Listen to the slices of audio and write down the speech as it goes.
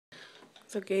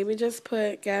So Gaby just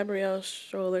put Gabrielle's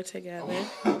stroller together.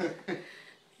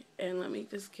 And let me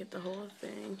just get the whole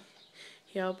thing.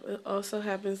 He also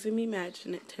happens to be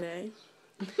matching it today.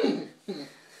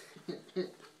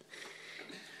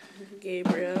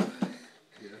 Gabriel,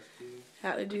 Yes,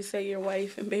 how did you say your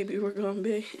wife and baby were going to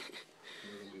be?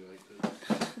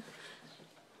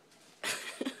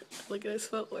 Look at his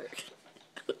footwork.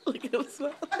 Look at him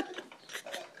smile.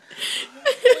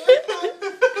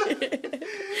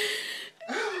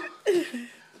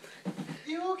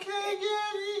 You okay,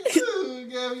 Gabby?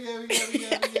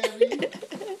 Gabby.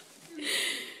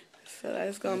 So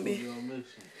that's gonna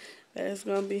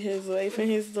be his wife and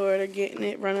his daughter getting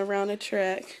it, run around the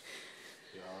track.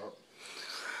 Yup.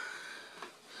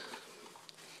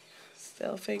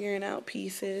 Still figuring out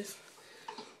pieces.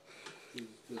 This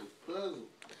is puzzle.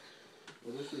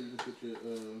 Well, this way you can put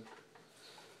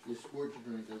your sports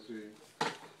drink up here.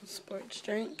 Sports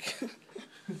drink.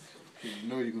 You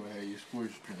know you're gonna have your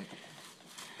sports drink.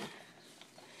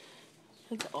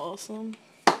 That's awesome.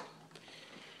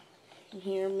 And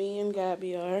here me and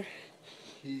Gabby are.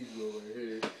 Keys go right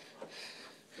here.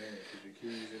 Man, put your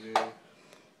keys in there.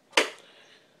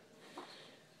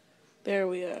 There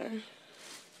we are.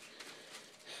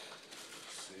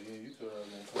 See, you thought I was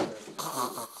gonna come back with a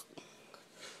tour.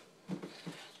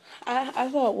 I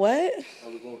thought, what? I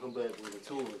was gonna come back with a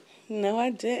tour. No, I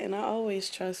didn't. I always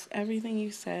trust everything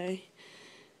you say.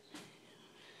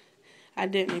 I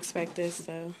didn't expect this,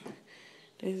 though.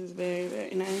 This is very,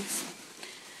 very nice.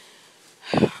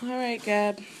 All right,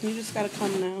 Gab. You just gotta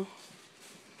come now.